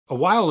A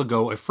while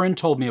ago, a friend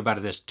told me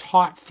about this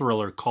taut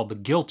thriller called The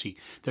Guilty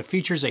that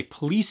features a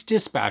police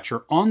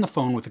dispatcher on the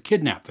phone with a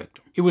kidnap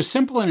victim. It was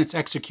simple in its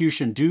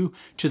execution due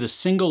to the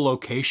single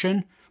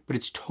location, but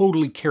it's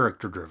totally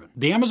character-driven.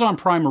 The Amazon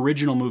Prime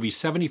original movie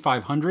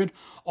 7500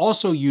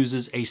 also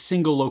uses a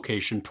single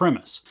location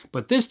premise,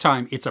 but this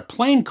time it's a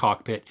plane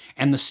cockpit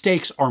and the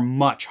stakes are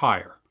much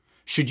higher.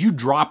 Should you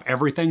drop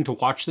everything to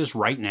watch this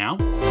right now?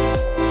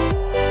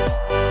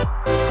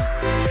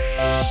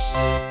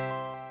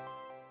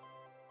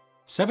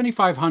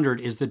 7500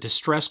 is the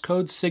distress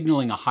code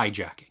signaling a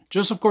hijacking.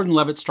 Joseph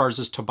Gordon-Levitt stars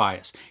as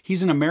Tobias.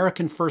 He's an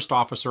American first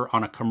officer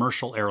on a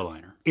commercial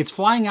airliner. It's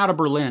flying out of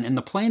Berlin and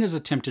the plane is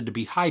attempted to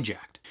be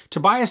hijacked.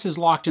 Tobias is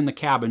locked in the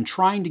cabin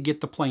trying to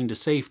get the plane to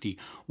safety,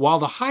 while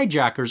the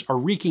hijackers are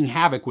wreaking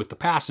havoc with the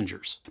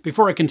passengers.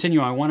 Before I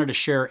continue, I wanted to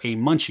share a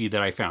munchie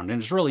that I found,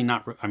 and it's really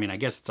not, I mean, I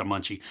guess it's a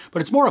munchie,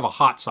 but it's more of a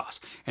hot sauce.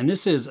 And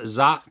this is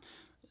Zashila,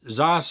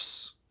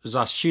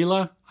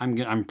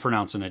 I'm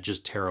pronouncing it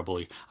just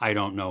terribly. I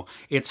don't know.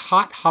 It's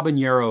hot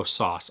habanero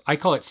sauce. I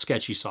call it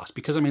sketchy sauce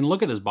because, I mean,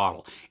 look at this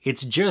bottle.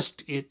 It's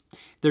just,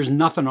 there's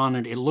nothing on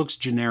it. It looks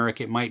generic.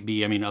 It might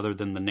be, I mean, other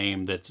than the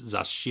name that's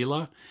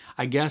Zashila,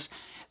 I guess.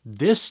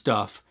 This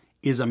stuff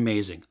is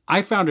amazing.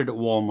 I found it at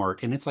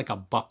Walmart and it's like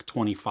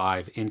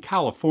 $1.25 in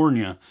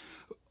California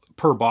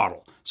per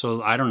bottle.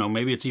 So I don't know,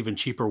 maybe it's even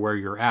cheaper where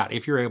you're at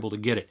if you're able to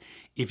get it.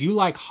 If you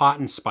like hot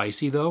and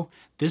spicy though,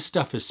 this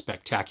stuff is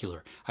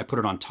spectacular. I put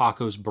it on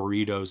tacos,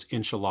 burritos,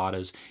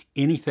 enchiladas,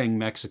 anything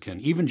Mexican,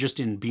 even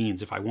just in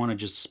beans if I want to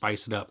just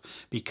spice it up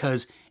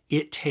because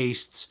it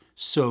tastes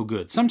so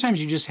good.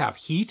 Sometimes you just have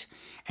heat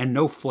and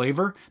no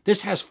flavor.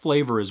 This has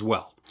flavor as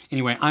well.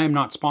 Anyway, I am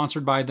not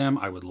sponsored by them.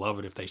 I would love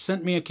it if they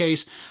sent me a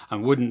case. I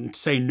wouldn't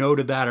say no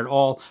to that at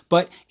all.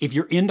 But if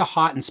you're into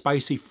hot and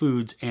spicy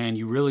foods and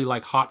you really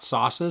like hot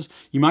sauces,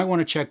 you might want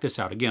to check this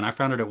out. Again, I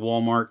found it at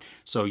Walmart,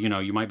 so you know,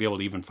 you might be able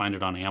to even find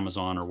it on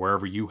Amazon or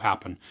wherever you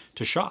happen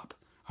to shop.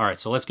 All right,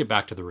 so let's get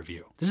back to the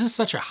review. This is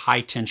such a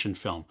high-tension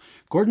film.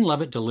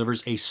 Gordon-Levitt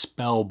delivers a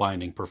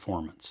spellbinding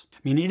performance. I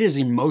mean, it is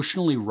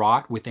emotionally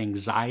wrought with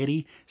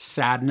anxiety,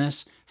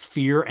 sadness,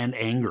 fear, and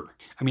anger.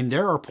 I mean,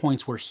 there are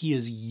points where he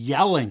is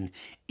yelling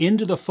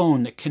into the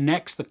phone that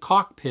connects the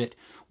cockpit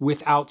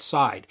with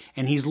outside.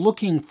 And he's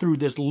looking through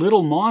this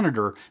little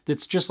monitor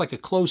that's just like a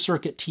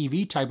closed-circuit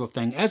TV type of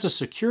thing as a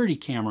security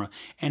camera.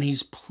 And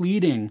he's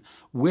pleading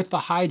with the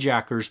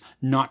hijackers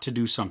not to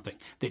do something.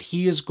 That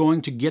he is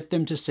going to get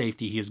them to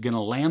safety. He is going to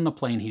land the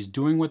plane. He's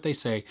doing what they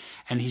say.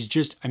 And he's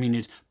just, I mean,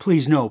 it's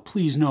please no,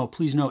 please no,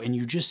 please no. And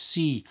you just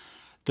see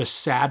the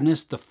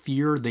sadness, the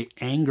fear, the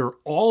anger,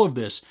 all of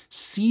this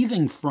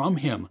seething from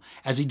him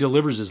as he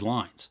delivers his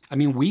lines. I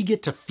mean, we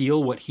get to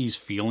feel what he's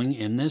feeling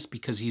in this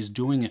because he's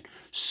doing it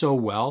so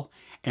well.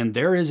 And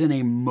there is an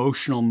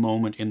emotional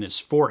moment in this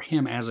for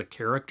him as a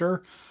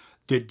character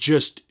that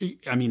just,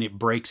 I mean, it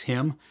breaks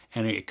him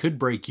and it could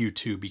break you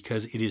too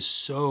because it is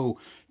so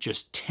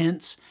just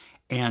tense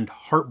and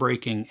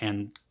heartbreaking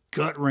and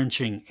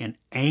gut-wrenching and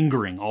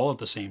angering all at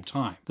the same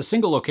time. The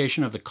single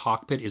location of the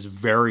cockpit is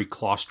very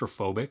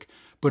claustrophobic,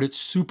 but it's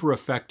super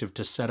effective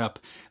to set up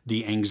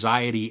the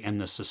anxiety and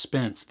the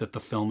suspense that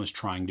the film is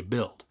trying to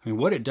build. I mean,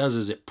 what it does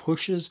is it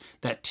pushes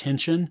that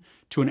tension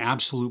to an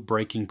absolute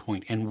breaking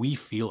point, and we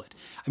feel it.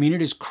 I mean,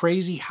 it is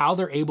crazy how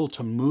they're able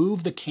to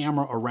move the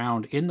camera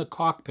around in the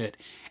cockpit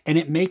and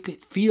it make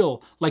it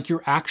feel like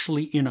you're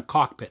actually in a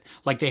cockpit.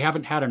 Like they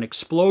haven't had an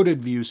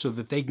exploded view so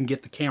that they can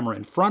get the camera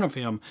in front of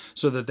him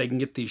so that they can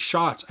get these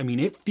shots. I mean,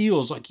 it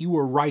feels like you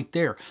were right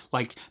there.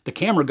 Like the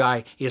camera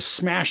guy is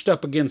smashed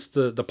up against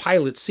the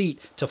pilot's seat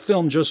to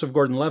film Joseph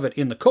Gordon-Levitt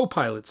in the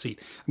co-pilot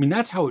seat. I mean,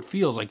 that's how it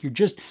feels. Like you're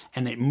just,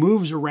 and it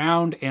moves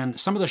around and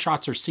some of the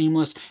shots are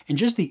seamless and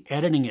just the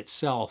editing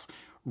itself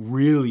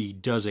really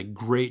does a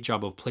great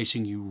job of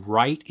placing you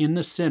right in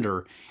the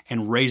center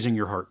and raising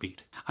your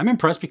heartbeat. I'm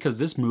impressed because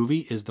this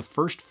movie is the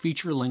first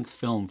feature-length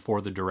film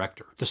for the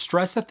director. The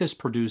stress that this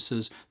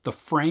produces, the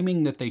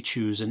framing that they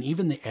choose, and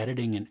even the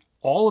editing and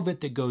all of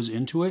it that goes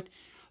into it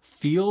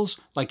feels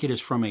like it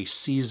is from a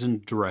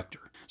seasoned director.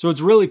 So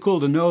it's really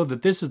cool to know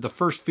that this is the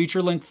first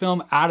feature-length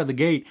film out of the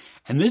gate,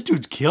 and this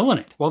dude's killing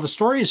it. While the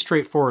story is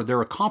straightforward, there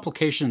are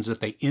complications that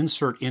they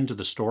insert into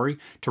the story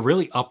to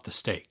really up the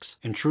stakes.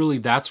 And truly,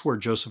 that's where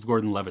Joseph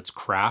Gordon-Levitt's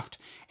craft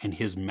and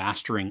his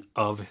mastering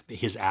of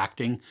his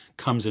acting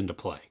comes into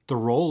play. The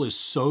role is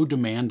so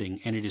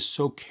demanding and it is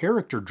so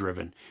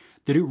character-driven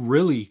that it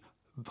really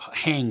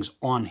hangs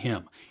on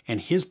him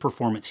and his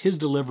performance, his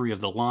delivery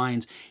of the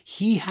lines.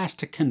 He has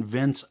to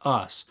convince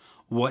us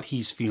what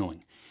he's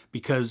feeling,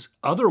 because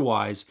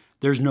otherwise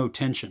there's no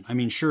tension. I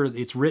mean, sure,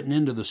 it's written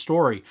into the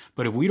story,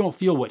 but if we don't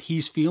feel what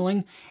he's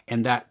feeling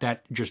and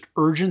that just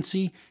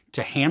urgency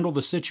to handle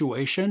the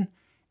situation,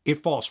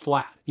 it falls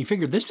flat. You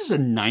figure this is a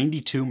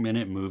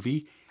 92-minute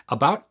movie.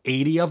 About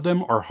 80 of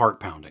them are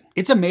heart-pounding.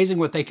 It's amazing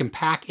what they can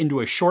pack into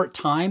a short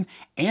time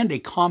and a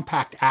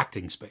compact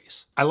acting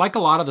space. I like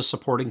a lot of the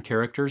supporting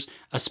characters,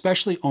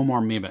 especially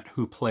Omar Mehmet,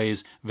 who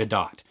plays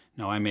Vedat.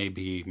 Now, I may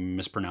be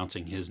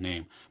mispronouncing his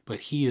name, but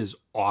he is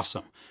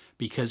awesome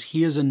because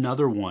he is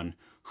another one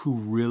who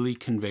really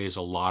conveys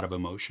a lot of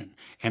emotion.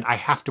 And I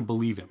have to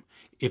believe him.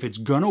 If it's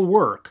gonna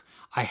work,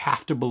 I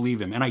have to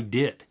believe him, and I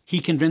did.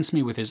 He convinced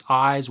me with his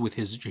eyes, with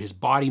his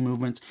body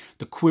movements,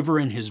 the quiver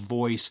in his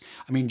voice.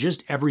 I mean,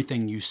 just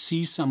everything. You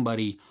see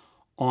somebody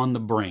on the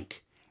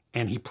brink,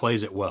 and he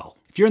plays it well.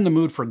 If you're in the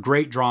mood for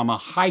great drama,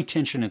 high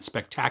tension, and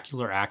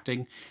spectacular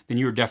acting, then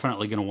you're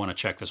definitely going to want to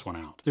check this one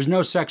out. There's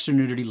no sex or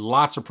nudity,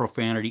 lots of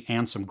profanity,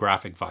 and some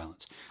graphic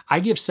violence. I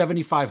give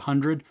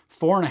 7,500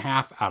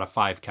 4.5 out of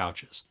 5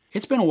 couches.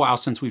 It's been a while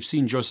since we've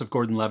seen Joseph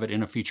Gordon-Levitt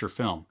in a feature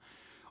film.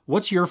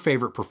 What's your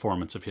favorite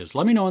performance of his?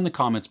 Let me know in the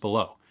comments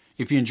below.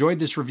 If you enjoyed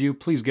this review,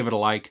 please give it a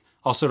like.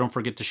 Also, don't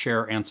forget to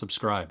share and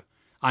subscribe.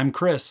 I'm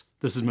Chris.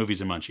 This is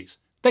Movies and Munchies.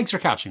 Thanks for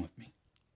couching with me.